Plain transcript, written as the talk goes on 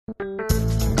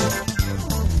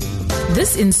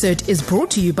This insert is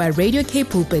brought to you by Radio K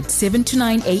Pulpit 7 to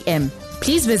 9 a.m.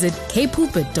 Please visit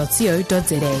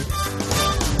kpulpit.co.za.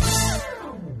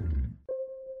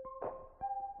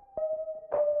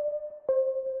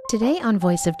 Today on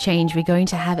Voice of Change, we're going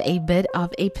to have a bit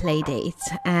of a play date,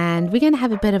 and we're going to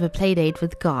have a bit of a play date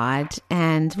with God,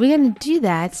 and we're going to do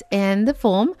that in the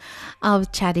form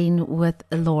of chatting with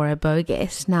Laura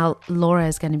Boggess. Now, Laura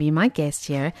is going to be my guest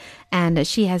here, and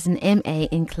she has an MA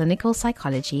in clinical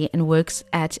psychology and works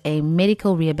at a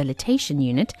medical rehabilitation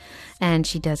unit, and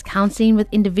she does counseling with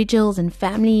individuals and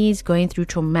families going through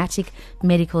traumatic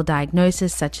medical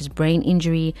diagnosis such as brain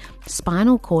injury,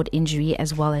 spinal cord injury,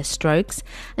 as well as strokes.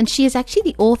 And she is actually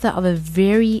the author of a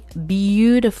very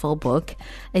beautiful book,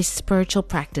 a spiritual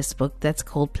practice book that's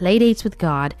called Playdates with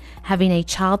God, Having a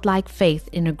Childlike Faith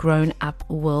in a Grown-Up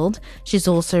World. She's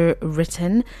also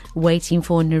written Waiting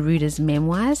for Neruda's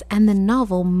Memoirs and the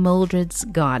novel Mildred's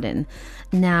Garden.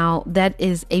 Now, that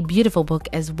is a beautiful book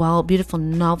as well, beautiful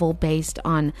novel based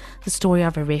on the story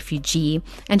of a refugee.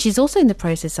 And she's also in the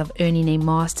process of earning a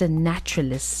Master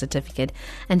Naturalist certificate.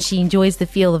 And she enjoys the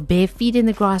feel of bare feet in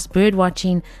the grass, bird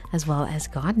watching, as well as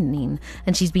gardening.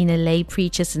 And she's been a lay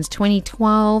preacher since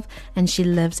 2012, and she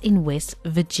lives in West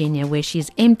Virginia, where she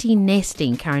is empty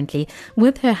nesting currently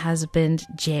with her husband,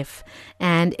 Jeff.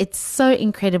 And it's so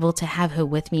incredible to have her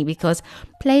with me because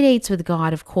Playdates with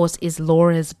God, of course, is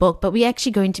Laura's book, but we're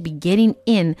actually going to be getting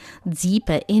in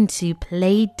deeper into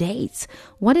play dates.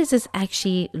 What does this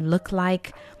actually look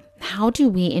like? How do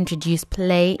we introduce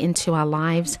play into our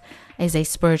lives as a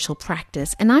spiritual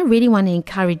practice? And I really want to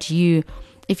encourage you,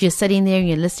 if you're sitting there and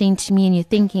you're listening to me and you're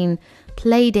thinking,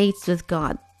 play dates with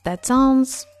God, that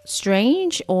sounds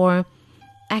strange, or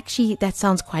actually that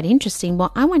sounds quite interesting.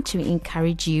 Well, I want to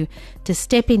encourage you to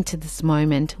step into this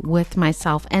moment with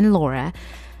myself and Laura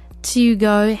to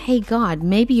go, hey God,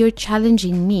 maybe you're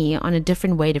challenging me on a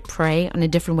different way to pray, on a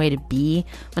different way to be,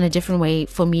 on a different way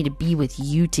for me to be with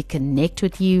you, to connect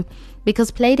with you.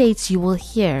 Because Playdates, you will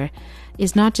hear,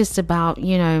 is not just about,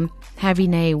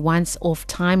 having a once-off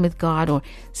time with God or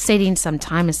setting some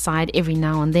time aside every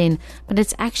now and then, but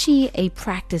it's actually a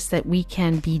practice that we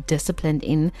can be disciplined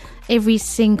in every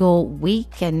single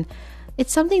week. And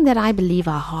it's something that I believe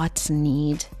our hearts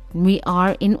need. We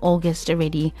are in August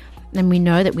already, and we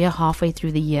know that we are halfway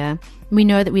through the year. We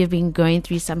know that we have been going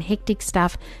through some hectic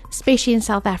stuff, especially in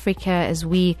South Africa, as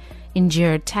we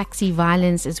endure taxi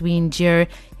violence, as we endure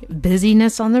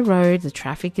busyness on the road. The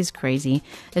traffic is crazy,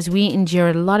 as we endure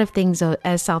a lot of things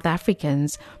as South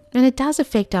Africans. And it does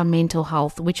affect our mental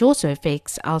health, which also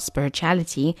affects our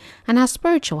spirituality and our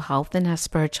spiritual health and our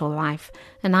spiritual life.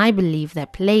 And I believe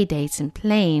that play dates and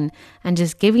playing and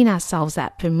just giving ourselves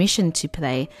that permission to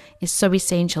play is so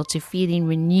essential to feeling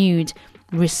renewed,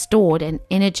 restored, and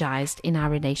energized in our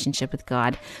relationship with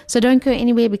God. So don't go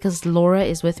anywhere, because Laura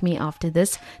is with me after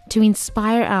this to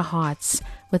inspire our hearts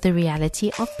with the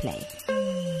reality of play.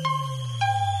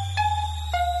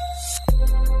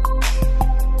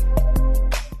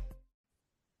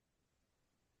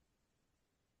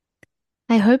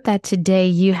 I hope that today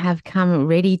you have come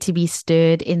ready to be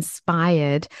stirred,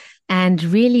 inspired, and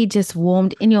really just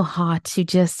warmed in your heart to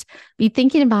just be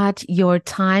thinking about your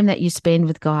time that you spend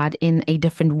with God in a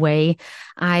different way.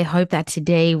 I hope that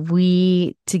today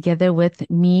we, together with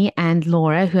me and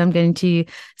Laura, who I'm going to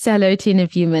say hello to in a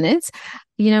few minutes,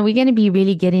 we're going to be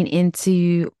really getting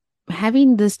into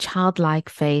having this childlike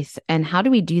faith. And how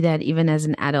do we do that even as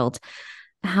an adult?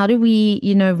 How do we,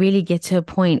 really get to a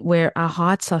point where our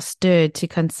hearts are stirred to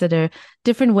consider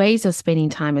different ways of spending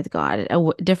time with God,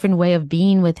 a different way of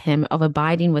being with Him, of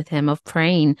abiding with Him, of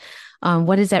praying?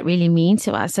 What does that really mean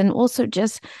to us? And also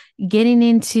just getting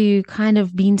into kind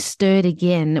of being stirred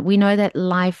again. We know that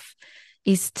life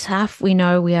is tough. We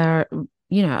know we are,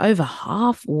 over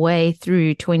halfway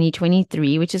through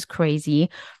 2023, which is crazy.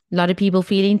 A lot of people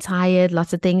feeling tired,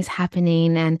 lots of things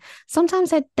happening. And sometimes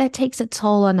that takes a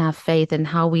toll on our faith and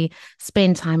how we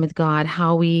spend time with God,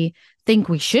 how we think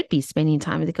we should be spending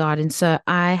time with God. And so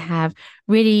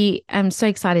I'm so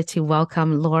excited to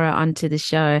welcome Laura onto the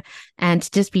show and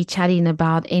to just be chatting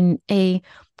about a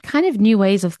kind of new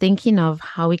ways of thinking of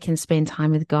how we can spend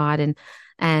time with God, and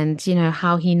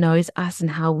how He knows us and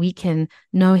how we can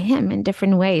know Him in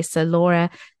different ways. So Laura,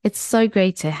 it's so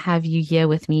great to have you here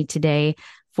with me today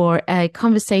for a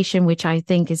conversation which I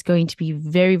think is going to be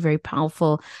very, very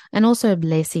powerful and also a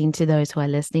blessing to those who are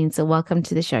listening. So welcome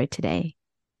to the show today.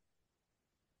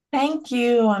 Thank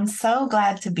you. I'm so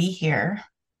glad to be here.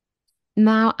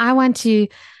 Now, I want to,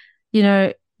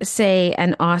 say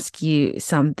and ask you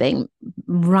something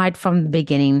right from the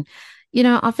beginning.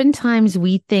 Oftentimes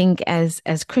we think as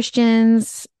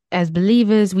Christians, as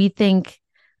believers, we think,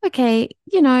 okay,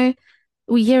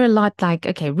 we hear a lot like,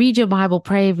 okay, read your Bible,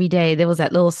 pray every day. There was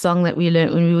that little song that we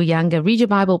learned when we were younger. Read your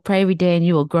Bible, pray every day, and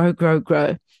you will grow, grow,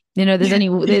 grow. There's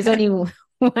only there's Yeah. only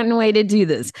one way to do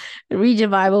this. Read your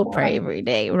Bible, pray Right. every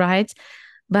day, right?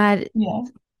 But Yeah.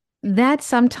 that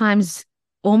sometimes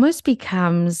almost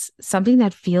becomes something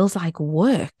that feels like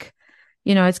work.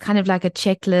 It's kind of like a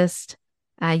checklist.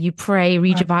 You pray,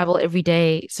 read your Right. Bible every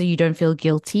day so you don't feel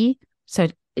guilty. So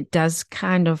it does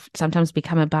kind of sometimes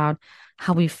become about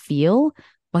how we feel.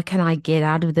 What can I get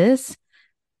out of this?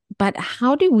 But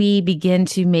how do we begin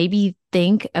to maybe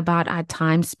think about our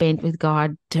time spent with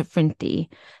God differently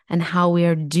and how we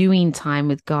are doing time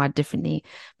with God differently?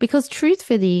 Because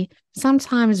truthfully,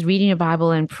 sometimes reading a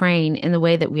Bible and praying in the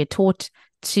way that we are taught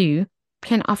to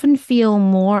can often feel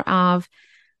more of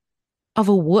a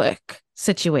work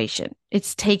situation.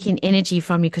 It's taking energy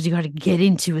from you because you got to get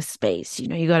into a space.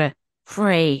 You got to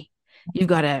pray, you've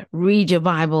got to read your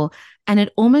Bible, and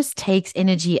it almost takes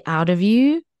energy out of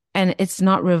you and it's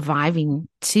not reviving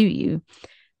to you.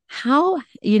 How,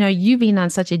 you've been on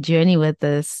such a journey with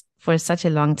this for such a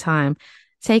long time.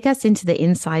 Take us into the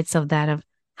insights of that, of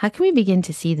how can we begin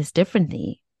to see this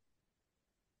differently?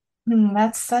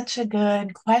 That's such a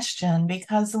good question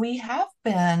because we have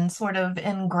been sort of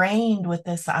ingrained with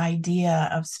this idea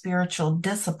of spiritual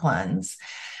disciplines,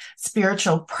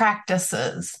 spiritual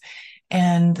practices,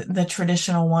 and the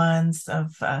traditional ones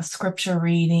of scripture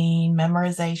reading,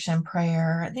 memorization,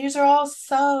 prayer. These are all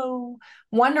so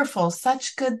wonderful,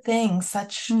 such good things,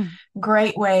 such Mm,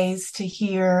 great ways to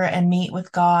hear and meet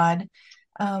with God.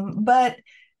 But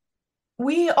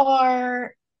we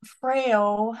are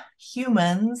frail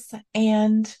humans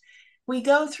and we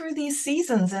go through these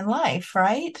seasons in life,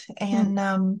 right? mm,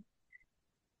 And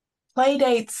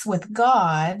playdates with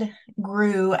God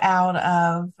grew out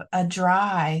of a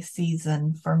dry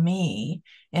season for me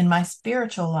in my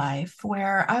spiritual life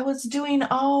where I was doing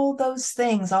all those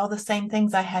things, all the same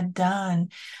things I had done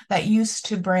that used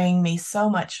to bring me so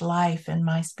much life in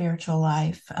my spiritual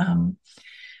life.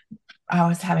 I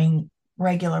was having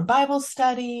regular Bible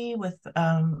study with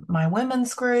my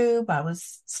women's group. I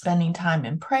was spending time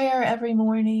in prayer every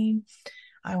morning.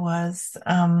 I was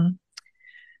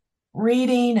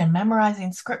reading and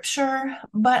memorizing scripture,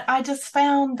 but I just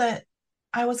found that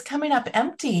I was coming up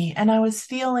empty and I was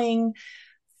feeling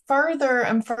further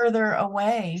and further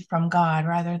away from God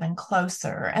rather than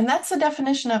closer. And that's the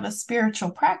definition of a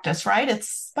spiritual practice, right? It's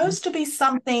supposed to be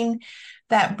something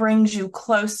that brings you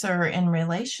closer in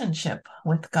relationship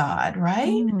with God,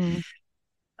 right? mm,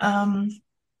 Um,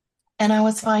 and I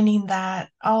was finding that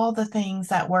all the things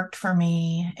that worked for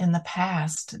me in the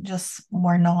past just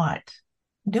were not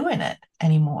doing it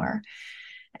anymore.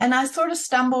 And I sort of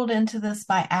stumbled into this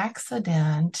by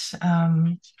accident.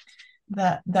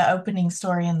 The opening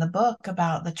story in the book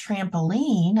about the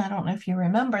trampoline. I don't know if you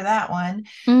remember that one.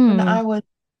 And mm, I was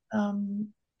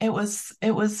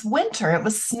it was winter, it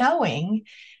was snowing,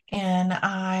 and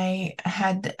I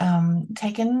had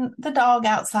taken the dog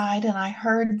outside and I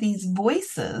heard these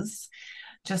voices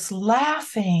just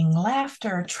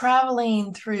laughter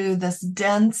traveling through this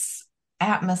dense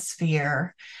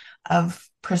atmosphere of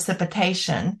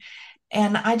precipitation.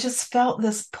 And I just felt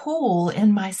this pull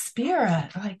in my spirit,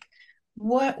 like,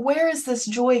 where is this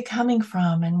joy coming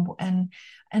from? And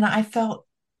I felt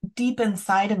deep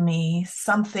inside of me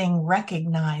something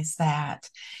recognized that.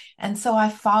 And so I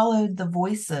followed the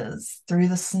voices through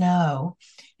the snow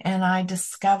and I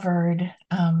discovered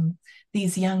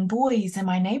these young boys in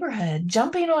my neighborhood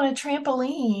jumping on a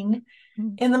trampoline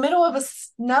mm, in the middle of a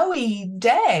snowy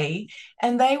day,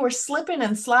 and they were slipping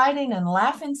and sliding and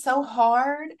laughing so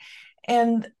hard.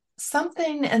 And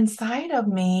something inside of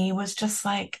me was just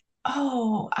like,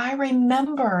 oh, I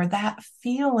remember that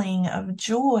feeling of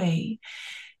joy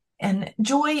and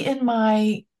joy in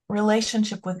my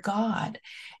relationship with God.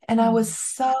 And I was mm.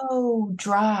 so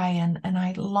dry and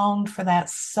I longed for that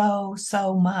so,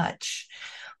 so much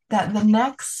that the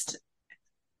next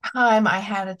time I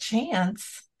had a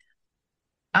chance,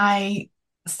 I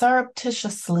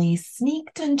surreptitiously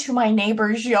sneaked into my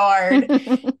neighbor's yard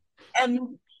and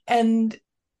and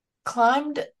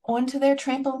climbed onto their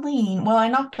trampoline. Well, I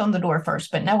knocked on the door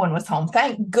first, but no one was home.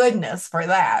 Thank goodness for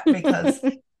that, because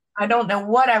I don't know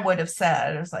what I would have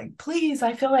said. I was like, please,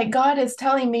 I feel like God is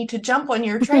telling me to jump on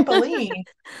your trampoline.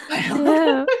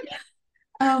 Yeah.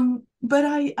 But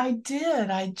I did.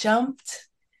 I jumped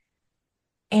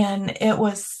and it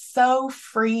was so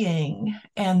freeing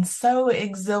and so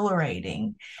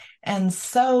exhilarating and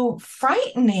so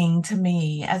frightening to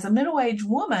me as a middle-aged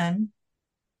woman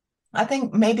I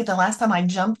think maybe the last time I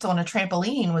jumped on a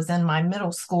trampoline was in my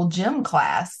middle school gym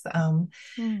class, as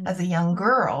Mm. a young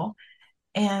girl.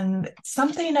 And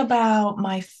something about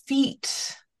my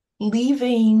feet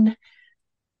leaving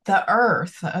the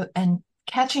earth, and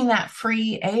catching that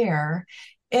free air,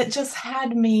 it just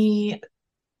had me,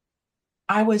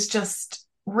 I was just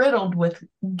riddled with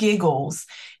giggles.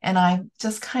 And I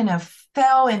just kind of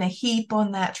fell in a heap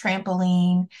on that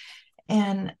trampoline.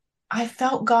 And I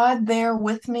felt God there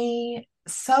with me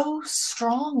so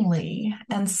strongly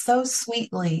and so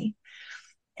sweetly.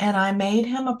 And I made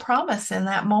him a promise in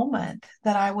that moment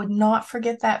that I would not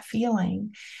forget that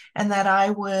feeling and that I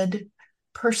would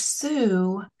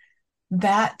pursue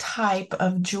that type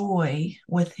of joy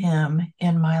with him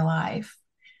in my life.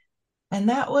 And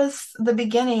that was the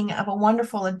beginning of a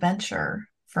wonderful adventure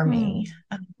for me.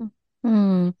 Mm.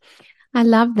 Mm. I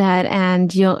love that.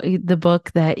 And the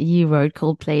book that you wrote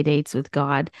called Playdates with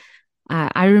God.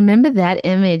 I remember that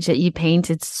image that you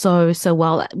painted so, so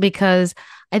well, because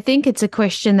I think it's a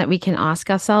question that we can ask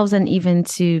ourselves and even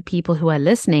to people who are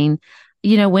listening.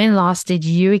 When last did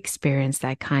you experience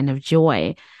that kind of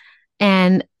joy?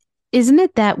 And isn't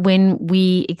it that when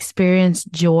we experience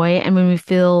joy and when we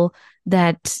feel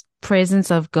that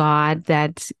presence of God,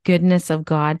 that goodness of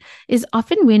God, is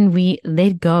often when we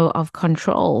let go of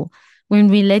control, when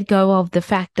we let go of the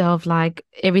fact of like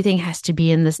everything has to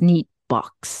be in this neat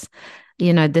box.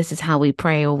 This is how we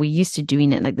pray, or we used to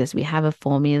doing it like this. We have a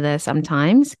formula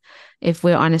sometimes, if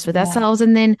we're honest with Yeah. ourselves,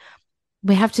 and then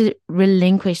we have to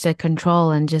relinquish the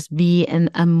control and just be in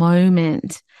a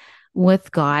moment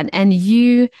with God. And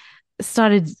you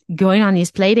started going on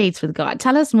these play dates with God.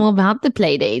 Tell us more about the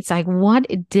play dates. Like, what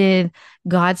did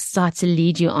God start to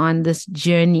lead you on this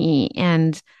journey,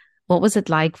 and what was it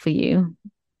like for you?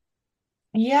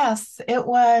 Yes, it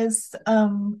was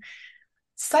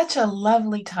such a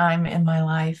lovely time in my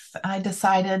life. I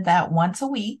decided that once a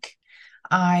week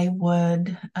I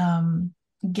would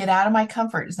get out of my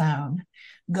comfort zone,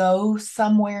 go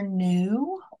somewhere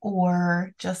new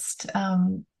or just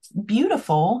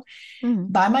beautiful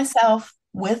Mm, by myself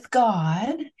with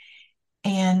God,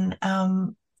 and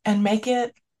make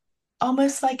it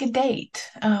almost like a date,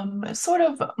 sort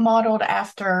of modeled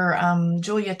after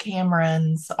Julia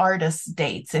Cameron's Artist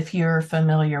Dates, if you're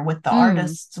familiar with the mm,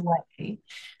 artist's way.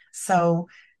 So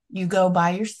you go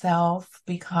by yourself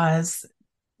because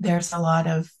there's a lot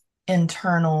of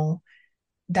internal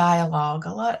dialogue,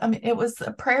 I mean, it was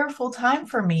a prayerful time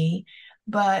for me,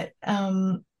 but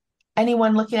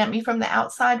anyone looking at me from the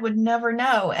outside would never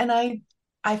know. And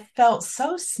I felt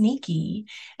so sneaky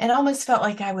and almost felt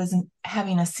like I was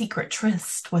having a secret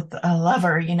tryst with a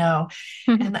lover, and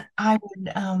I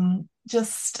would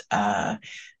just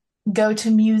go to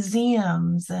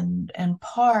museums and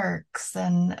parks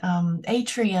and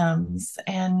atriums.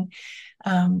 And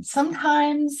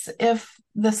sometimes, if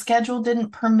the schedule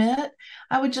didn't permit,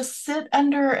 I would just sit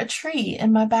under a tree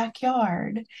in my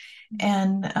backyard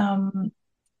and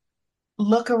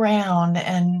look around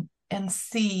and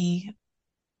see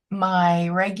my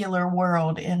regular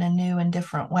world in a new and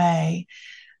different way.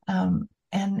 And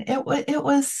it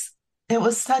was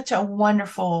such a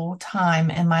wonderful time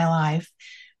in my life,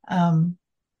 um,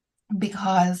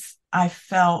 because I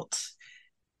felt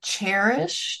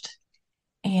cherished,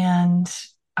 and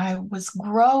I was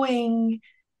growing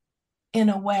in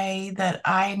a way that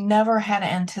I never had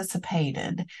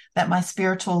anticipated that my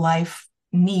spiritual life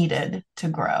needed to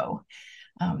grow.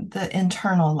 The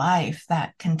internal life,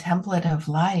 that contemplative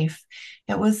life,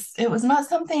 it was not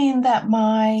something that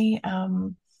my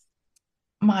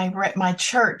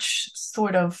church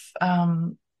sort of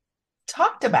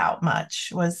talked about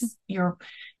much. Was your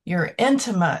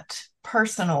intimate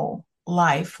personal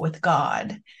life with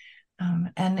God,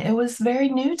 and it was very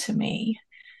new to me.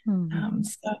 mm,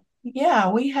 So yeah,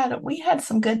 we had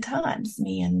some good times,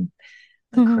 me and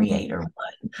the mm, Creator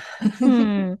one.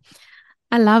 mm.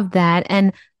 I love that.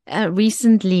 And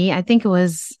recently, I think it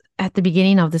was at the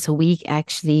beginning of this week,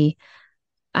 actually,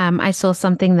 I saw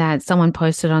something that someone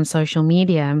posted on social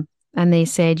media, and they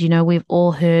said, we've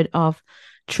all heard of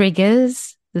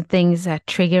triggers, the things that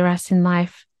trigger us in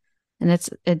life, and it's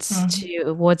Mhm.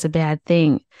 towards a bad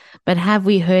thing. But have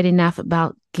we heard enough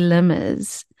about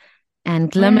glimmers?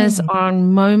 And glimmers Mm, are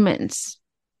moments,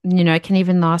 it can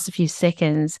even last a few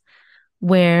seconds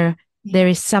where there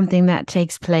is something that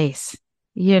takes place,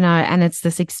 and it's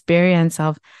this experience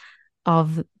of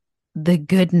the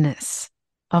goodness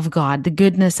of God, the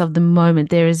goodness of the moment.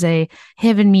 There is a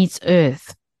heaven meets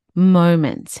earth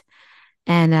moment,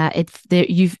 and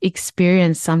you've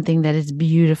experienced something that is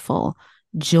beautiful,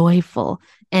 joyful,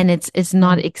 and it's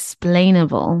not mm,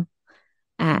 explainable.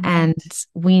 And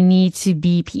we need to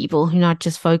be people who not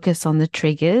just focus on the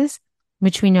triggers,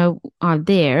 which we know are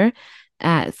there.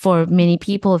 For many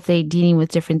people, if they're dealing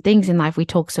with different things in life, we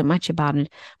talk so much about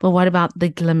it. But what about the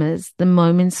glimmers, the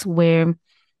moments where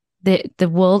the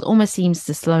world almost seems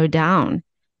to slow down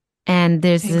and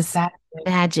there's this Exactly.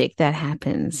 magic that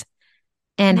happens?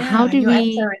 And Yeah, you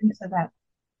enter into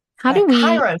how do that we,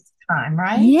 Kairos time,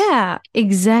 right? yeah,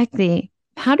 exactly.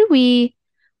 How do we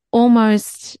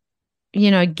almost,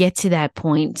 get to that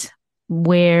point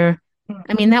where,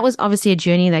 I mean, that was obviously a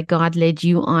journey that God led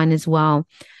you on as well.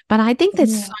 But I think that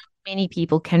Yeah. so many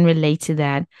people can relate to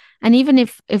that. And even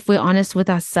if we're honest with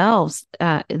ourselves,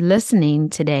 listening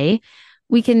today,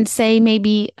 we can say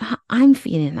maybe I'm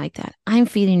feeling like that. I'm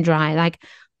feeling dry. Like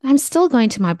I'm still going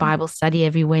to my Bible study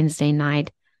every Wednesday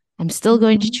night. I'm still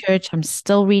going to Mhm. church. I'm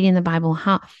still reading the Bible.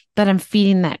 But I'm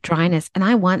feeling that dryness, and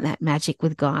I want that magic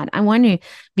with God. I want to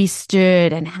be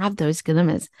stirred and have those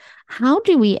glimmers. How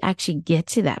do we actually get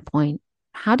to that point?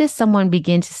 How does someone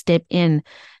begin to step in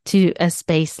to a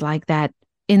space like that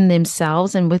in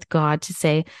themselves and with God to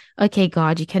say, okay,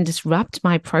 God, you can disrupt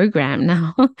my program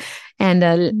now. And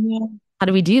Yeah. how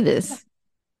do we do this?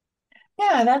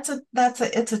 Yeah,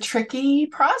 it's a tricky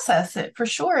process. It for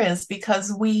sure is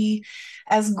because we,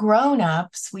 as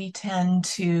grown-ups, we tend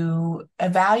to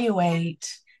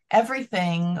evaluate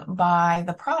everything by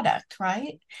the product,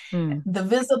 right? Mm, The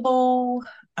visible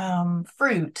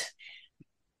fruit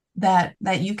that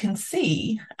you can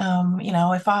see.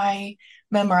 If I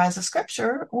memorize a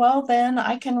scripture, well, then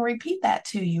I can repeat that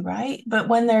to you, right? But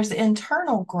when there's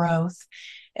internal growth,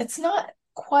 it's not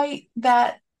quite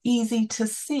that easy to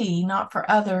see, not for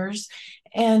others.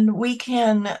 And we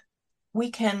can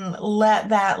let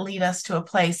that lead us to a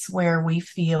place where we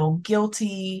feel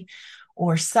guilty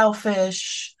or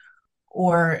selfish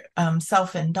or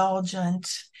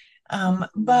self-indulgent. mm,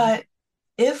 But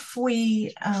if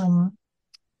we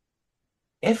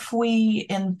if we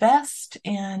invest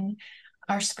in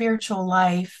our spiritual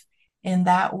life in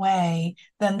that way,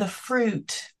 then the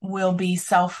fruit will be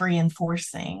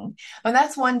self-reinforcing. And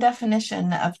that's one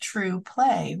definition of true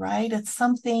play, right? It's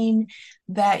something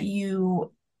that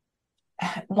you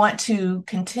want to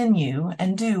continue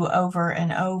and do over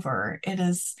and over.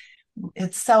 It's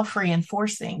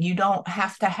self-reinforcing. You don't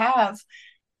have to have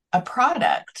a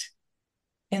product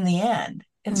in the end.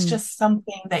 It's mm, just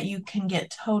something that you can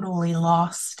get totally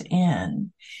lost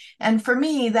in. And for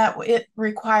me, that it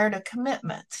required a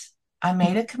commitment. I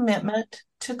made a commitment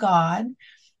to God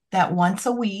that once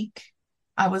a week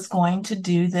I was going to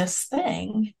do this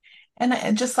thing.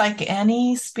 And just like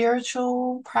any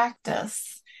spiritual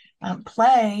practice,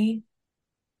 play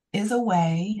is a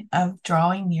way of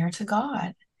drawing near to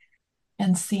God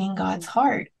and seeing God's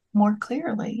heart more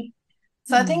clearly.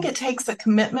 So I think mm, it takes a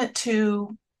commitment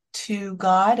to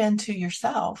God and to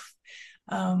yourself.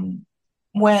 Um,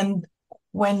 when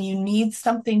when you need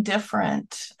something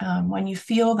different, when you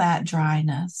feel that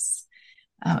dryness,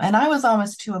 and I was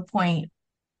almost to a point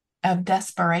of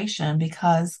desperation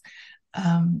because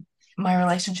my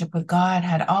relationship with God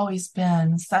had always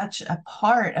been such a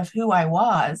part of who I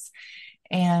was,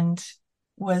 and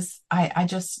I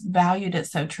just valued it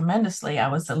so tremendously. I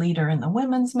was a leader in the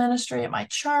women's ministry at my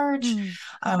church. mm,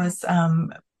 I was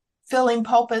filling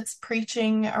pulpits,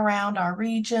 preaching around our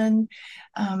region.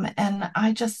 And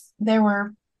there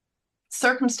were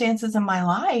circumstances in my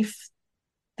life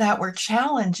that were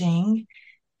challenging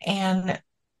and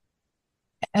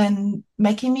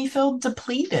making me feel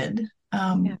depleted.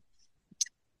 yeah.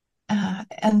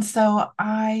 And so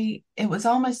it was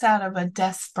almost out of a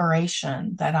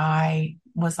desperation that I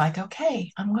was like,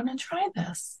 okay, I'm going to try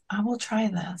this. I will try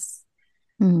this.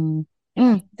 Mm,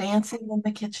 mm, Dancing in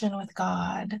the kitchen with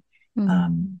God, mm,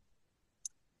 um,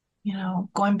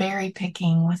 going berry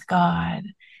picking with God,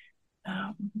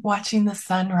 watching the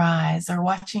sunrise or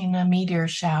watching a meteor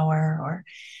shower. Or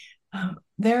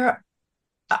there,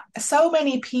 so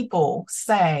many people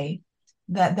say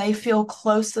that they feel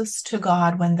closest to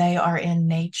God when they are in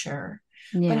nature.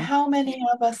 But yeah. how many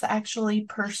of us actually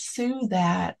pursue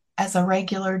that as a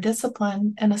regular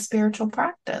discipline and a spiritual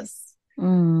practice?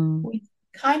 Mm, We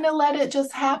kind of let it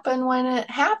just happen when it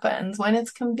happens, when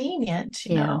it's convenient,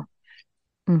 you yeah. know?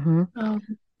 Mm-hmm.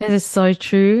 Um, That is so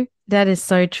true. That is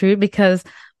so true because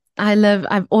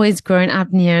I've always grown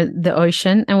up near the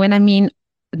ocean. And when I mean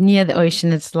near the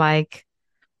ocean, it's like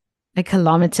a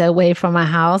kilometer away from my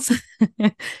house.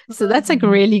 So that's like mhm.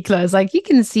 really close. Like you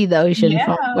can see the ocean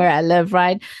from Yeah, where I live,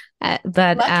 right?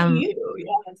 But lucky you.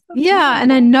 Yeah, it's so yeah,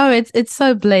 and I beautiful. know it's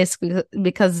so blessed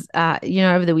because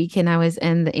over the weekend I was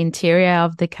in the interior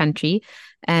of the country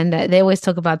And they always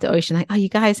talk about the ocean, like, oh, you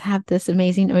guys have this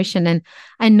amazing ocean. And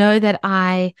I know that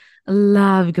I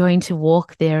love going to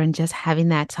walk there and just having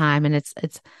that time. And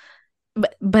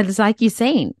but it's like you're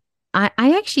saying, I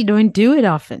actually don't do it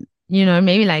often,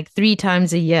 maybe like 3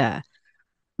 times a year.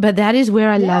 But that is where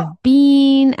I Yeah. love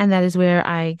being, and that is where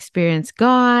I experience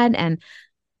God. And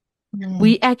Mm.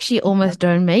 we actually almost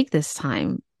don't make this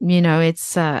time.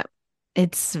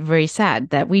 It's very sad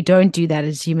that we don't do that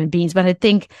as human beings. But I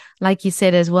think, like you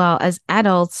said as well, as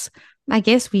adults, I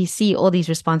guess we see all these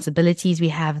responsibilities we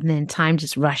have, and then time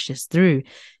just rushes through.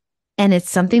 And it's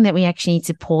something that we actually need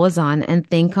to pause on and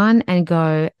think on and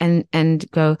go,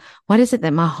 what is it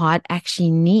that my heart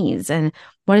actually needs? And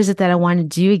what is it that I want to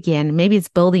do again? Maybe it's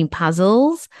building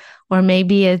puzzles, or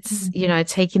maybe it's,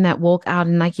 taking that walk out.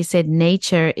 And like you said,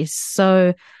 nature is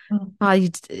so, Mm.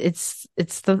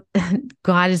 it's the,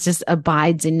 God is just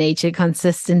abides in nature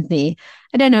consistently.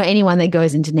 I don't know anyone that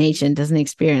goes into nature and doesn't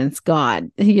experience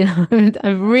God.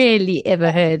 I've rarely ever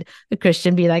heard a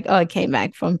Christian be like, oh, I came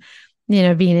back from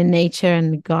being in nature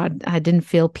and God, I didn't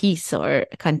feel peace or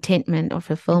contentment or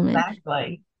fulfillment.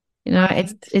 Exactly. It's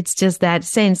Right. it's just that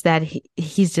sense that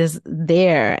he's just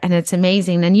there, and it's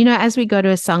amazing. And as we go to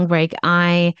a song break,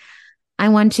 I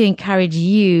want to encourage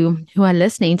you who are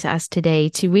listening to us today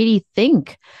to really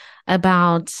think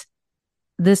about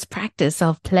this practice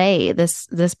of play,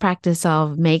 this practice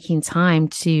of making time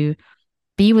to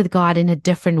be with God in a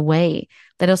different way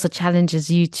that also challenges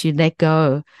you to let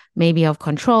go maybe of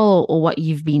control or what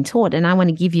you've been taught. And I want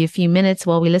to give you a few minutes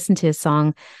while we listen to a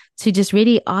song to just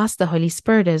really ask the Holy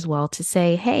Spirit as well to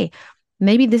say, hey,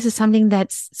 maybe this is something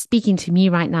that's speaking to me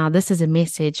right now. This is a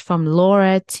message from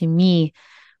Laura to me.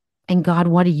 And God,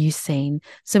 what are you saying?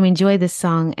 So enjoy this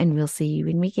song, and we'll see you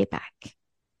when we get back.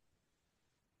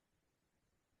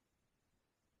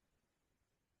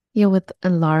 You're with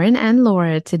Lauren and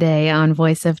Laura today on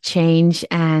Voice of Change.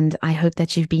 And I hope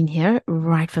that you've been here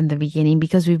right from the beginning,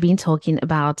 because we've been talking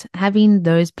about having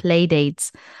those play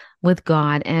dates with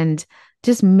God and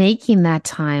just making that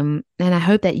time. And I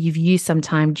hope that you've used some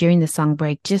time during the song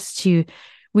break just to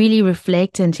really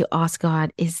reflect and to ask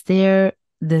God, is there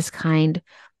this kind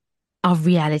of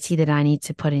reality that I need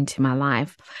to put into my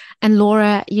life? And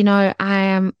Laura,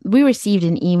 we received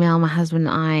an email, my husband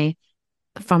and I,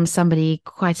 from somebody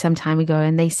quite some time ago,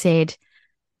 and they said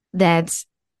that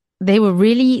they were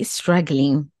really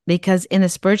struggling because in the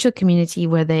spiritual community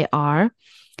where they are,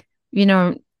 you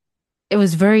know, it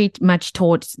was very much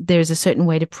taught there's a certain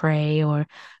way to pray or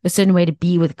a certain way to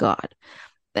be with God.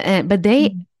 But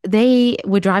they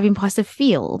were driving past a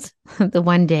field the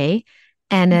one day,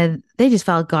 and they just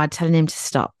felt God telling them to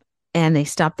stop. And they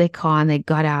stopped their car and they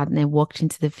got out and they walked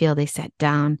into the field. They sat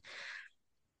down.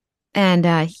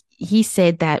 And he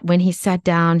said that when he sat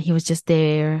down, he was just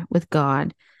there with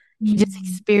God. He just Mm.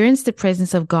 experienced the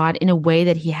presence of God in a way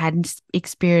that he hadn't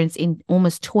experienced in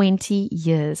almost 20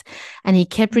 years. And he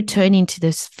kept returning to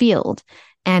this field.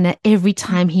 And every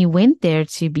time he went there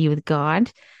to be with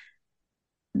God,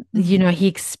 he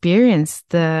experienced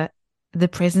the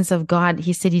presence of God.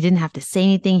 He said he didn't have to say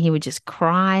anything. He would just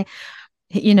cry.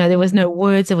 There was no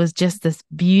words. It was just this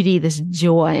beauty, this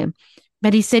joy.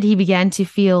 But he said he began to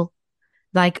feel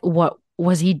like, what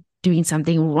was he doing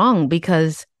something wrong?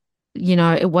 Because,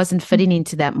 it wasn't fitting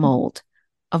into that mold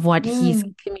of what his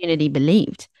Mm. community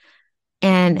believed.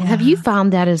 And have you Yeah.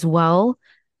 found that as well?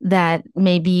 That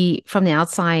maybe from the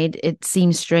outside, it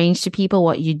seems strange to people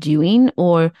what you're doing,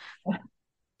 or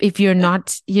if you're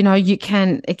not, it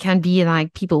can be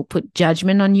like people put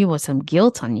judgment on you or some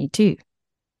guilt on you too.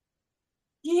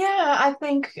 Yeah, I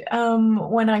think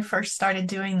when I first started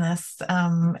doing this,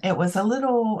 I was a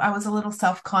little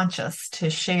self-conscious to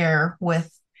share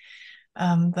with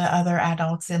the other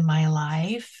adults in my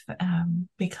life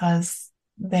because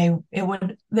it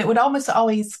would almost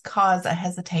always cause a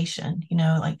hesitation,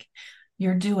 like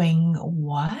you're doing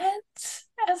what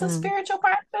as a Mm. spiritual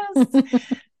practice?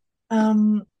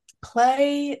 Um,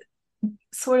 Play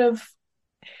sort of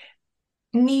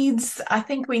I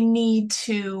think we need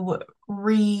to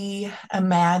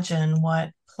reimagine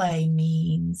what play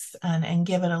means and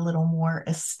give it a little more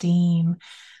esteem.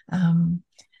 Um,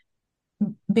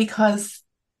 because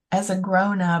as a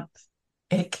grown up,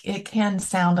 it can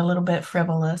sound a little bit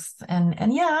frivolous.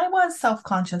 And yeah, I was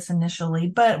self-conscious initially,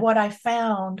 but what I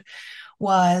found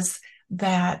was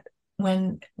that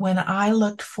when I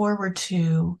looked forward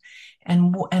to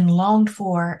and longed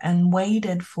for and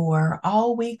waited for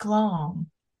all week long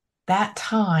that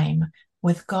time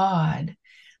with God,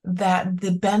 that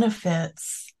the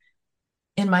benefits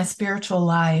in my spiritual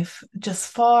life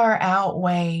just far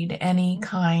outweighed any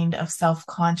kind of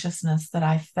self-consciousness that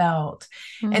I felt.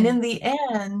 And Mm. in the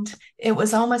end, it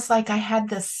was almost like I had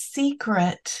this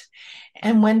secret.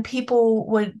 And when people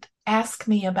would ask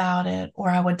me about it, or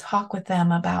I would talk with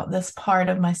them about this part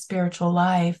of my spiritual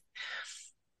life,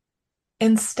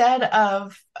 instead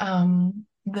of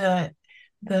the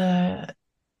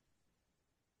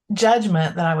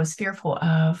judgment that I was fearful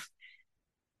of,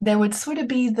 there would sort of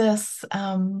be this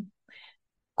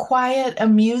quiet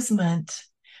amusement,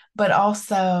 but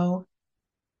also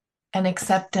an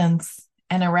acceptance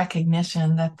and a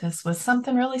recognition that this was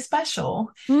something really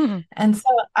special. Mm. And so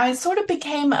I sort of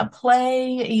became a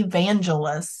play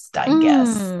evangelist, I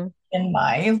guess, Mm. in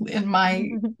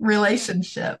my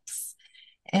relationships.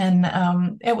 And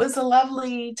it was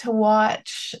lovely to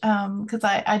watch because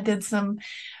I did some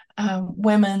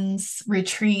women's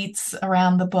retreats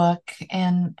around the book,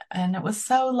 and it was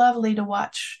so lovely to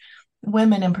watch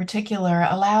women in particular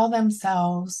allow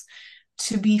themselves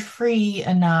to be free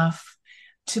enough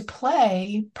to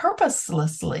play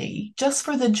purposelessly just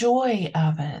for the joy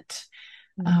of it.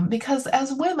 Because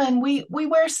as women, we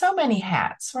wear so many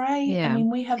hats, right? I Yeah. mean,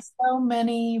 we have so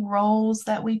many roles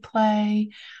that we play,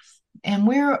 and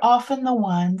we're often the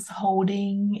ones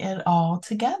holding it all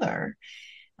together.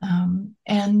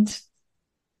 And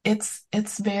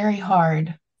it's very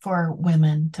hard for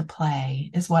women to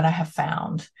play, is what I have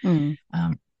found. Mm.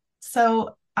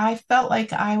 So I felt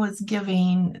like I was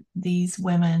giving these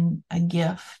women a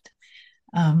gift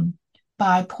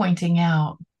by pointing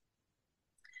out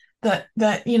that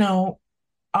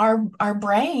our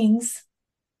brains,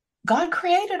 God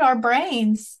created our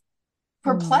brains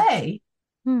for Mm. play.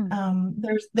 Mm.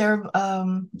 There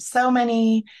so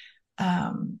many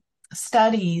um,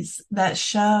 studies that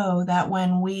show that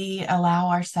when we allow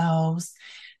ourselves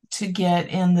to get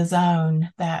in the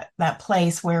zone, that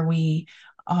place where we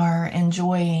are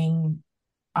enjoying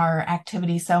our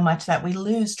activity so much that we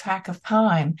lose track of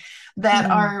time, that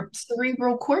Mm. our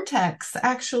cerebral cortex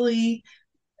actually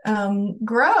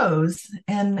grows,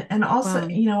 and also,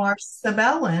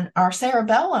 Wow. our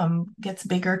cerebellum gets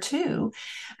bigger too.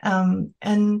 And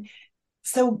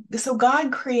so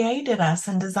God created us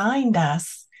and designed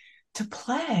us to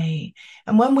play.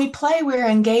 And when we play, we're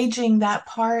engaging that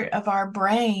part of our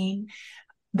brain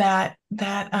that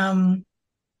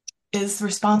is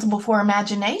responsible for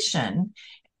imagination.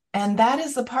 And that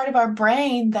is the part of our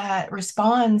brain that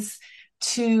responds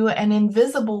to an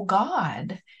invisible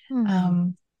God. Mm.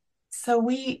 Um, so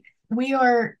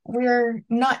we're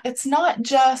not, it's not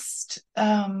just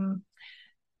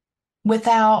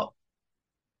without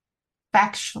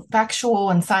factual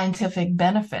and scientific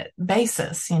benefit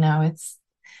basis. It's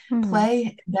Mm.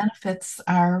 play benefits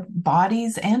our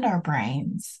bodies and our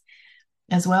brains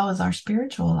as well as our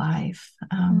spiritual life.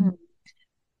 Mm.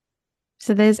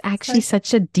 So there's So actually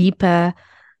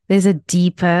there's a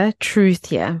deeper truth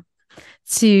here.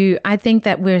 I think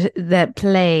that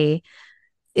play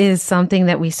is something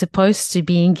that we're supposed to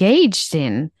be engaged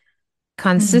in mm,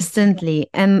 consistently,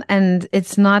 and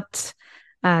it's not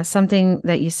something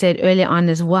that you said earlier on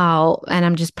as well. And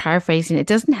I'm just paraphrasing. It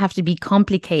doesn't have to be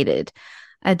complicated.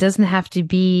 It doesn't have to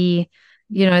be,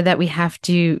 that we have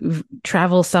to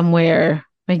travel somewhere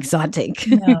exotic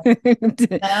no,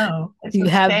 to no, it's a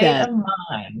have state that. of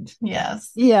mind.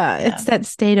 Yes, Yeah, it's yes. that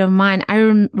state of mind. I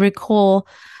recall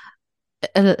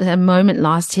a moment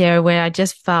last year where I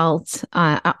just felt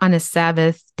on a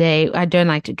Sabbath day, I don't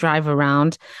like to drive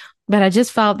around, but I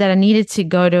just felt that I needed to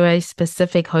go to a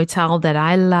specific hotel that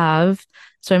I love.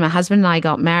 So my husband and I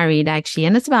got married actually,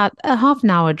 and it's about a half an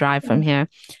hour drive from here.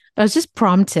 I was just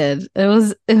prompted.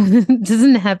 It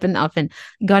doesn't happen often.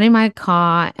 Got in my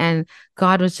car and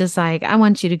God was just like, I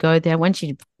want you to go there. I want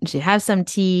you to have some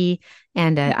tea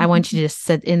and I want you to just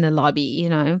sit in the lobby.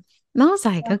 And I was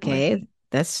like, okay, Lovely.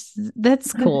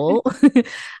 that's cool.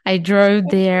 I drove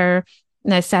there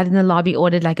and I sat in the lobby,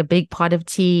 ordered like a big pot of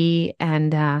tea,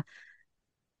 and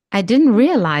I didn't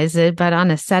realize it, but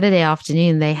on a Saturday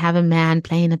afternoon, they have a man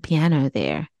playing a piano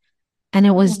there, and it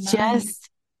Oh, was nice. just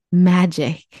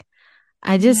magic.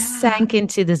 I just Yeah. sank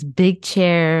into this big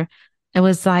chair. It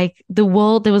was like the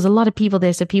world, there was a lot of people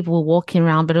there, so people were walking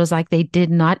around, but it was like they did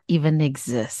not even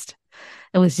exist.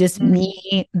 It was just Mm,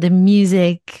 me, the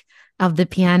music of the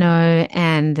piano,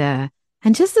 and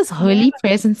just this yeah, holy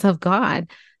presence of God.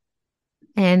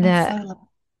 And that's so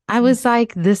I lovely. was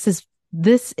like,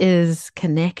 this is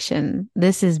connection.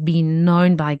 This is being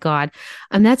known by God.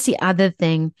 And that's the other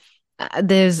thing.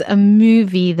 There's a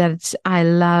movie that I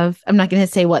love. I'm not going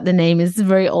to say what the name is. It's a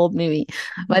very old movie,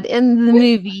 but in the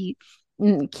movie,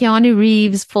 Keanu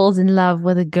Reeves falls in love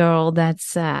with a girl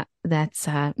that's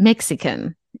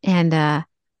Mexican, and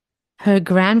her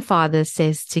grandfather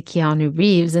says to Keanu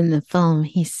Reeves in the film,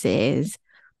 he says,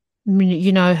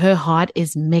 you know, her heart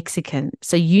is Mexican,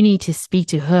 so you need to speak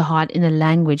to her heart in a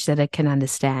language that it can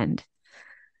understand.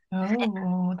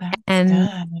 Oh, that's And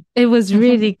good. it was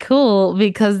really cool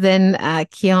because then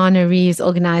Keanu Reeves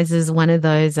organizes one of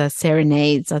those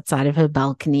serenades outside of her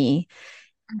balcony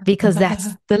because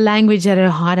that's the language that her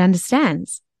heart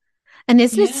understands. And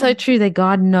isn't it Yeah, so true that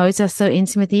God knows us so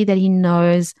intimately that He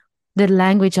knows the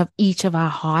language of each of our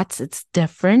hearts? It's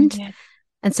different. yeah,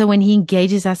 And so when He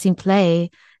engages us in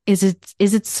play, is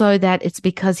it so that it's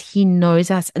because He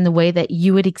knows us and the way that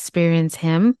you would experience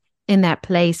Him in that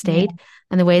play yeah. state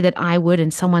and the way that I would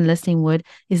and someone listening would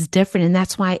is different. And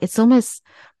that's why it's almost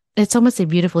a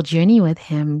beautiful journey with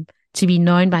Him to be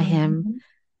known by Him. Mhm,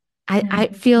 I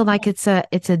mhm. feel like it's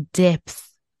a depth.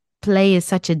 Play is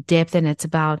such a depth, and it's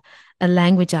about a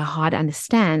language our heart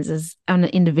understands as on an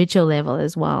individual level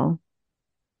as well.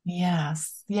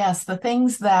 Yes, yes. The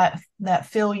things that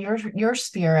fill your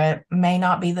spirit may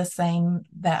not be the same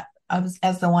that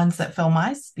as the ones that fill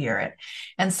my spirit.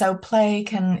 And so play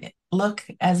can look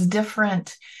as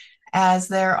different as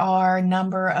there are a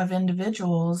number of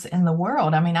individuals in the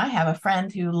world. I mean, I have a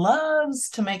friend who loves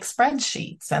to make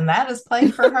spreadsheets, and that is play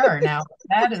for her. Now,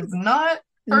 that is not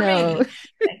for No. me.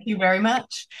 Thank you very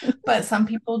much. But some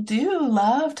people do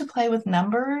love to play with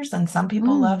numbers, and some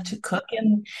people love Mm, to cook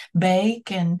and bake.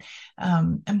 And I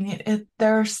mean,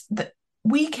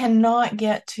 we cannot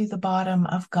get to the bottom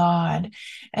of God.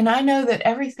 And I know that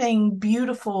everything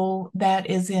beautiful that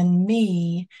is in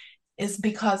me is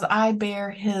because I bear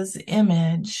his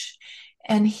image,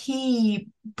 and he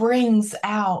brings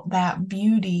out that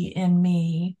beauty in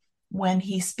me when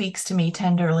he speaks to me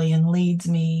tenderly and leads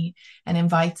me and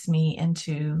invites me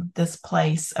into this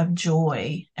place of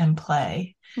joy and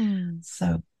play. mm,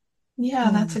 So, yeah,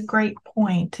 that's mm, a great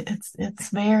point. It's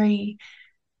very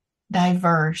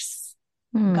diverse.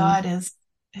 mm, God is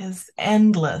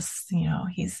endless,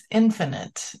 he's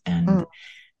infinite, mm, and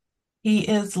he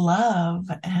is love.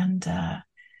 And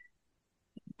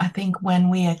I think when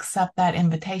we accept that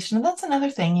invitation, and that's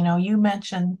another thing, you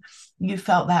mentioned you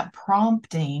felt that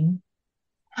prompting.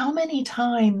 How many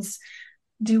times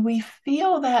do we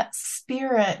feel that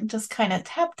spirit just kind of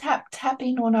tap, tap,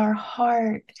 tapping on our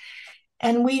heart,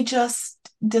 and we just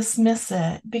dismiss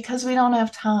it because we don't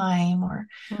have time, or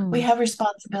we mm, have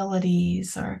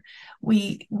responsibilities, or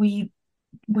we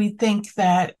we think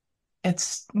that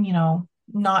it's,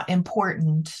 not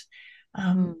important. mm,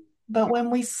 Um, but when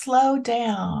we slow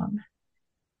down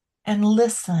and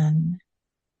listen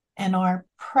and are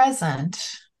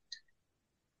present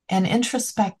and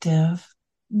introspective,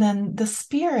 then the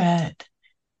spirit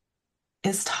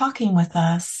is talking with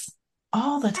us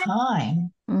all the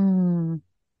time. mm,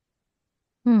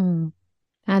 mm.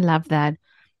 I love that.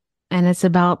 And it's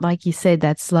about, like you said,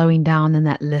 that slowing down and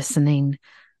that listening.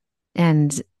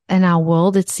 And in our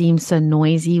world, it seems so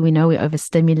noisy. We know we're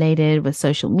overstimulated with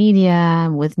social media,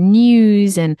 with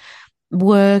news and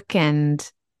work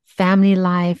and family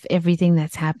life, everything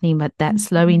that's happening. But that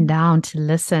slowing Mhm. down to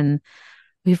listen,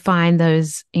 we find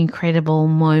those incredible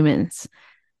moments.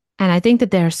 And I think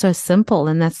that they're so simple.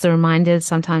 And that's the reminder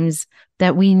sometimes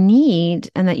that we need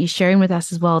and that you're sharing with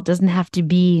us as well. It doesn't have to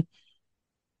be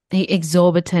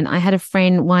exorbitant. I had a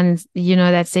friend once,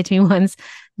 that said to me once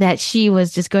that she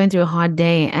was just going through a hard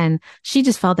day and she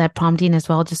just felt that prompting as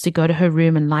well, just to go to her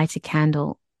room and light a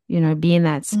candle, be in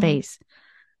that Mhm. space.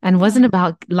 And it wasn't Yeah.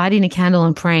 about lighting a candle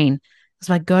and praying. It was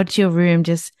like, go to your room,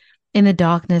 just in the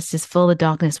darkness, just fill the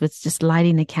darkness with just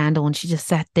lighting a candle. And she just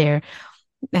sat there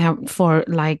for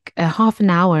like a half an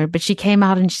hour, but she came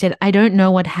out and she said, I don't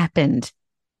know what happened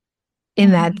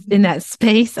in that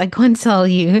space. I can't tell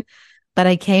you, but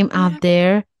I came Yeah. out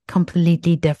there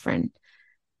completely different.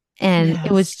 And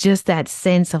it was Yes. just that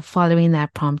sense of following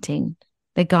that prompting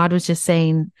that God was just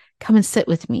saying, come and sit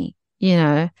with me,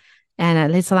 and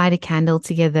let's light a candle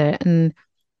together. And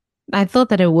I thought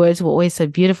that her words were always so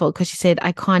beautiful because she said,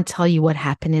 I can't tell you what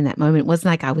happened in that moment. It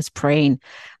wasn't like I was praying.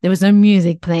 There was no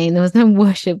music playing. There was no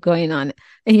worship going on,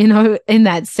 in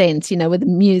that sense, with the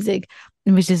music.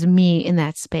 It was just me in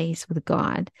that space with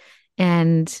God.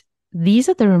 And these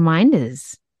are the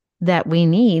reminders that we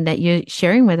need that you're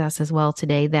sharing with us as well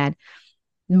today, that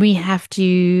we have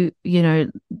to,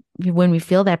 when we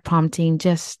feel that prompting,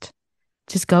 just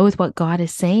go with what God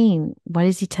is saying. What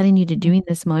is he telling you to do in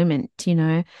this moment,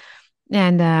 And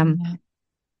Yeah.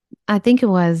 I think it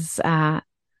was,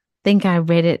 think I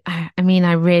read it. I mean,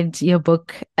 I read your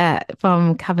book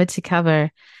from cover to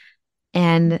cover,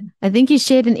 And I think you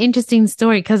shared an interesting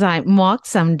story because I marked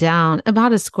some down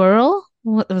about a squirrel.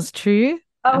 What was true?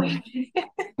 Oh, Um,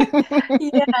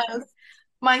 yes.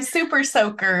 My super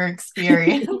soaker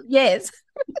experience. yes.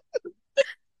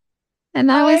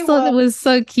 And I always I thought it was, was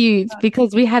so cute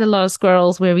because we had a lot of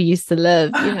squirrels where we used to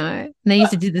live, and they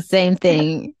used to do the same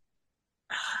thing.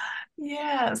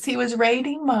 yes, he was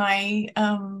raiding my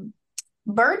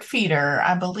bird feeder,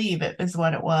 I believe it is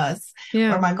what it was, or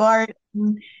Yeah. my garden.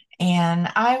 And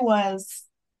I was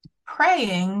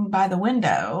praying by the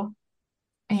window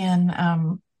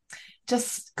and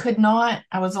just could not,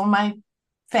 I was on my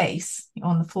face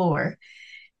on the floor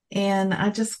and I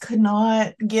just could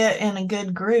not get in a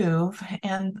good groove.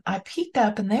 And I peeked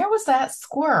up and there was that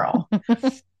squirrel.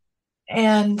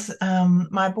 And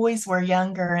my boys were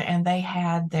younger and they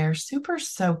had their super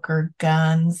soaker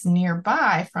guns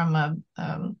nearby from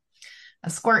a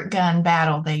squirt gun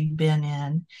battle they'd been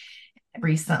in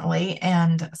recently.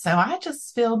 And so I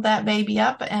just filled that baby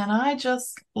up and I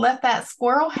just let that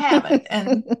squirrel have it.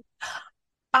 And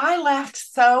I laughed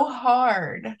so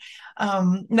hard.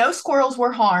 No squirrels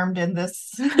were harmed in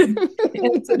this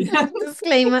incident.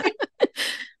 Disclaimer.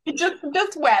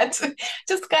 Just wet,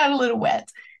 just got a little wet.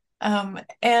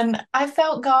 And I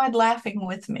felt God laughing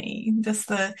with me, just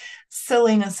the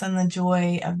silliness and the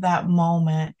joy of that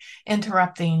moment,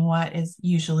 interrupting what is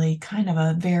usually kind of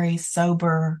a very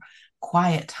sober,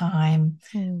 quiet time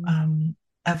Mm, um,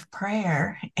 of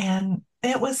prayer. And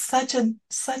it was such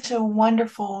a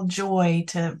wonderful joy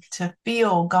to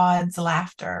feel God's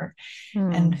laughter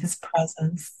and mm, his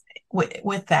presence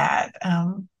with that.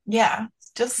 Yeah,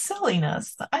 just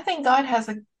silliness. I think God has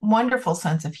a wonderful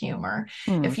sense of humor.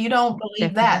 mm, If you don't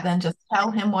believe that, definitely. then just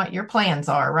tell him what your plans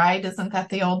are, right? Isn't that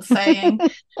the old saying?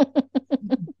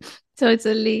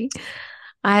 Totally.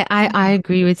 I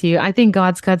agree with you. I think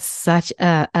God's got such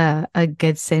a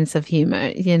good sense of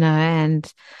humor,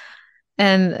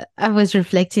 and I was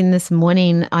reflecting this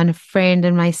morning on a friend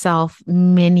and myself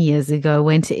many years ago,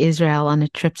 went to Israel on a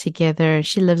trip together.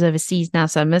 She lives overseas now,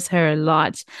 so I miss her a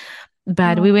lot.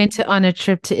 But we Oh, went on a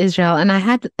trip to Israel and I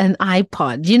had an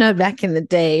iPod, back in the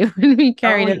day when we oh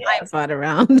carried an yes. iPod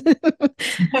around.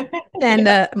 And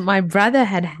Yeah. my brother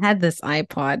had this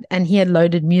iPod and he had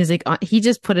loaded music on. He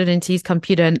just put it into his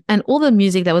computer and all the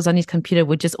music that was on his computer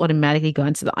would just automatically go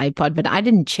into the iPod. But I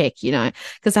didn't check,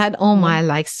 because I had all Yeah. my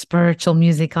like spiritual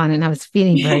music on and I was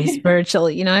feeling very spiritual.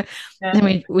 And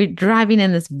Yeah. we're driving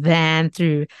in this van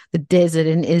through the desert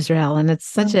in Israel and it's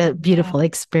such Oh, a yeah. beautiful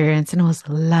experience and it was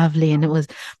lovely and it was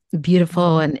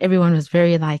beautiful and everyone was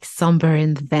very like somber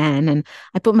in the van and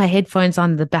I put my headphones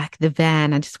on the back of the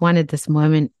van. I just wanted this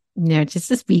moment, just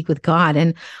to speak with God.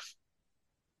 And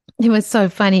it was so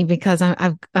funny because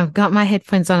I've got my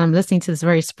headphones on. I'm listening to this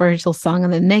very spiritual song,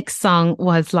 and the next song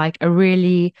was like a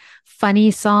really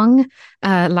funny song.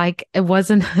 Like it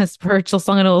wasn't a spiritual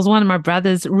song at all. It was one of my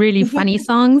brother's really funny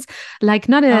songs. Like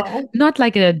Oh, not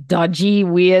like a dodgy,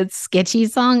 weird, sketchy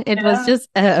song. It was yeah. just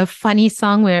a funny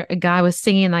song where a guy was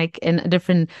singing like in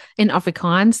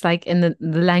Afrikaans, like in the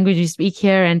language we speak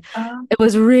here, and it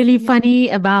was really Yeah. funny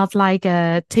about like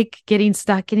a tick getting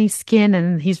stuck in his skin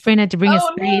and his friend had to bring a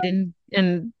Oh spade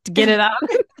and to get no. it out.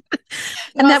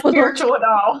 And Not that was all spiritual at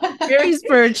all. very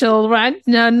spiritual, right?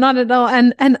 No, not at all.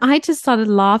 And I just started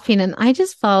laughing and I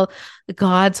just felt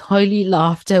God's holy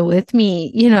laughter with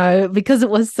me, because it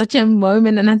was such a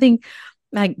moment. And I think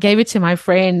I gave it to my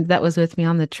friend that was with me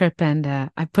on the trip and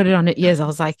I put it on her ears. I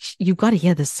was like, you've got to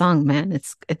hear the song, man.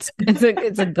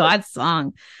 It's a God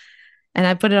song. And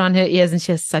I put it on her ears and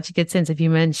she has such a good sense of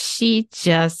humor. And she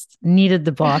just needed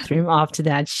the bathroom after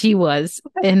that. She was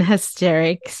in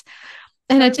hysterics.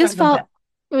 And I Those are just the felt best.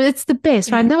 it's the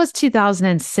best, right? Yeah. And that was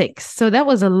 2006. So that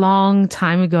was a long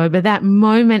time ago. But that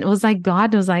moment was like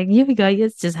God was like, here we go.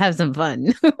 Let's just have some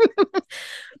fun.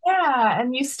 Yeah,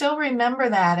 and you still remember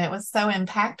that. It was so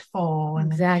impactful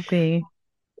and Exactly.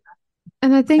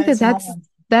 And I think that those that's moments.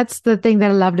 that's the thing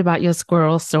that I loved about your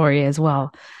squirrel story as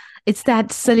well. It's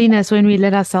that silliness when we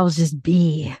let ourselves just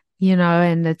be,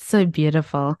 and it's so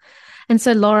beautiful. And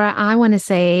so, Laura, I want to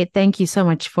say thank you so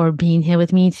much for being here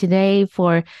with me today,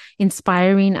 for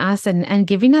inspiring us and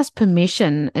giving us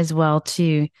permission as well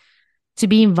to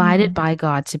be invited Mhm. by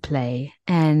God to play.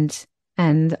 And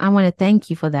I want to thank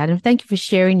you for that. And thank you for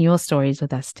sharing your stories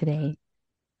with us today.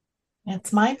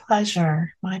 It's my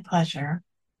pleasure. My pleasure.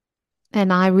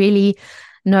 And I really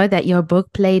know that your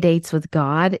book, Playdates with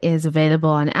God, is available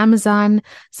on Amazon.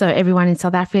 So everyone in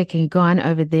South Africa can go on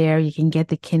over there. You can get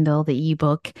the Kindle, the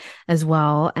ebook as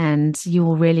well. And you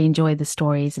will really enjoy the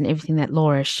stories and everything that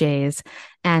Laura shares.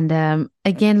 And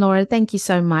again, Laura, thank you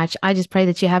so much. I just pray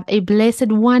that you have a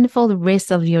blessed, wonderful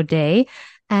rest of your day.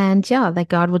 And that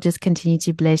God will just continue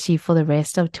to bless you for the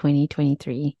rest of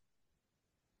 2023.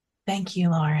 Thank you,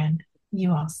 Lauren.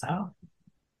 You also.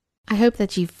 I hope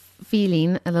that you're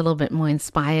feeling a little bit more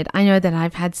inspired. I know that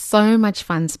I've had so much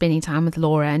fun spending time with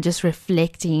Laura and just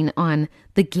reflecting on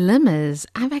the glimmers.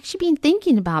 I've actually been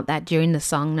thinking about that during the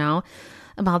song now,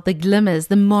 about the glimmers,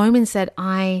 the moments that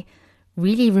I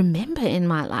really remember in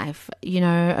my life,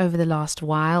 over the last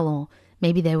while, or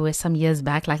maybe there were some years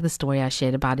back, like the story I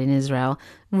shared about in Israel.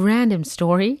 Random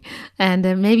story. And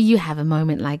maybe you have a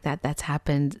moment like that that's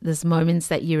happened. There's moments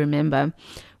that you remember.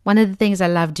 One of the things I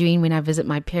love doing when I visit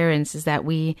my parents is that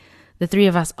the three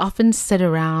of us often sit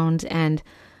around and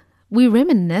we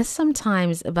reminisce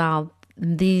sometimes about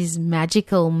these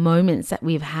magical moments that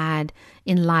we've had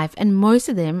in life. And most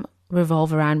of them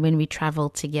revolve around when we travel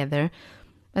together.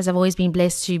 As I've always been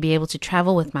blessed to be able to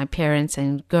travel with my parents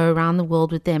and go around the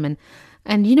world with them. And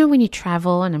when you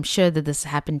travel, and I'm sure that this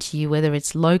happened to you, whether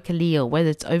it's locally or whether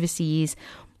it's overseas,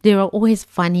 there are always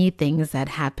funny things that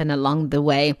happen along the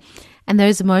way. And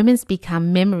those moments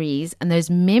become memories, and those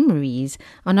memories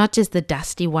are not just the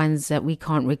dusty ones that we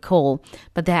can't recall,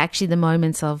 but they're actually the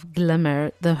moments of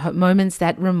glimmer, the moments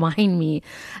that remind me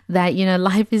that,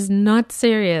 life is not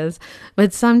serious,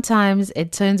 but sometimes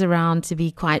it turns around to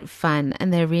be quite fun,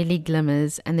 and they're really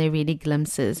glimmers and they're really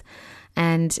glimpses.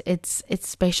 And it's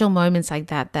special moments like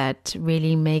that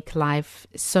really make life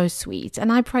so sweet.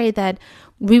 And I pray that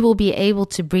we will be able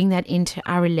to bring that into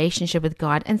our relationship with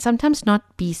God, and sometimes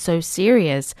not be so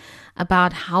serious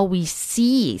about how we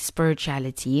see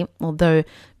spirituality, although,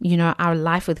 our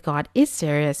life with God is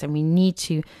serious and we need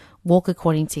to walk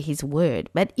according to His word.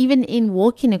 But even in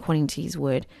walking according to His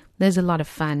word, there's a lot of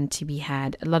fun to be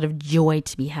had, a lot of joy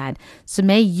to be had. So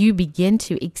may you begin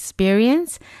to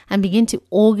experience and begin to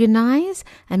organize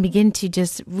and begin to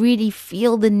just really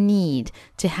feel the need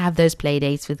to have those play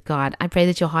dates with God. I pray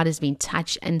that your heart has been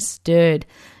touched and stirred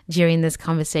during this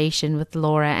conversation with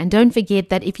Laura. And don't forget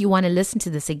that if you want to listen to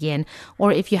this again,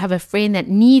 or if you have a friend that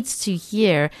needs to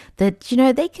hear that,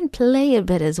 they can play a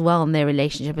bit as well in their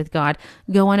relationship with God,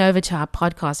 go on over to our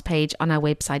podcast page on our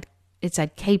website. It's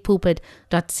at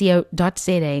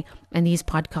kpulpit.co.za, and these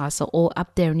podcasts are all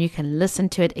up there, and you can listen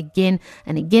to it again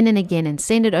and again and again, and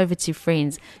send it over to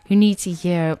friends who need to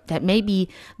hear that maybe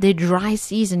their dry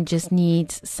season just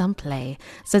needs some play.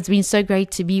 So it's been so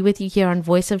great to be with you here on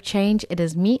Voice of Change. It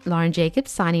is me, Lauren Jacobs,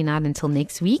 signing out until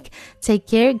next week. Take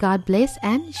care, God bless,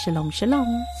 and shalom, shalom.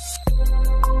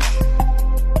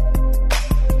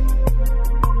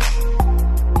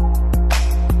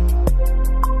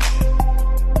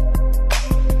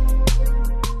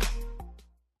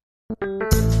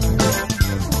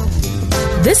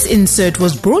 This insert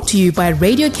was brought to you by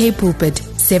Radio K Pulpit,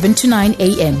 7 to 9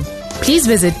 a.m. Please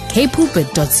visit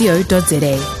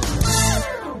kpulpit.co.za.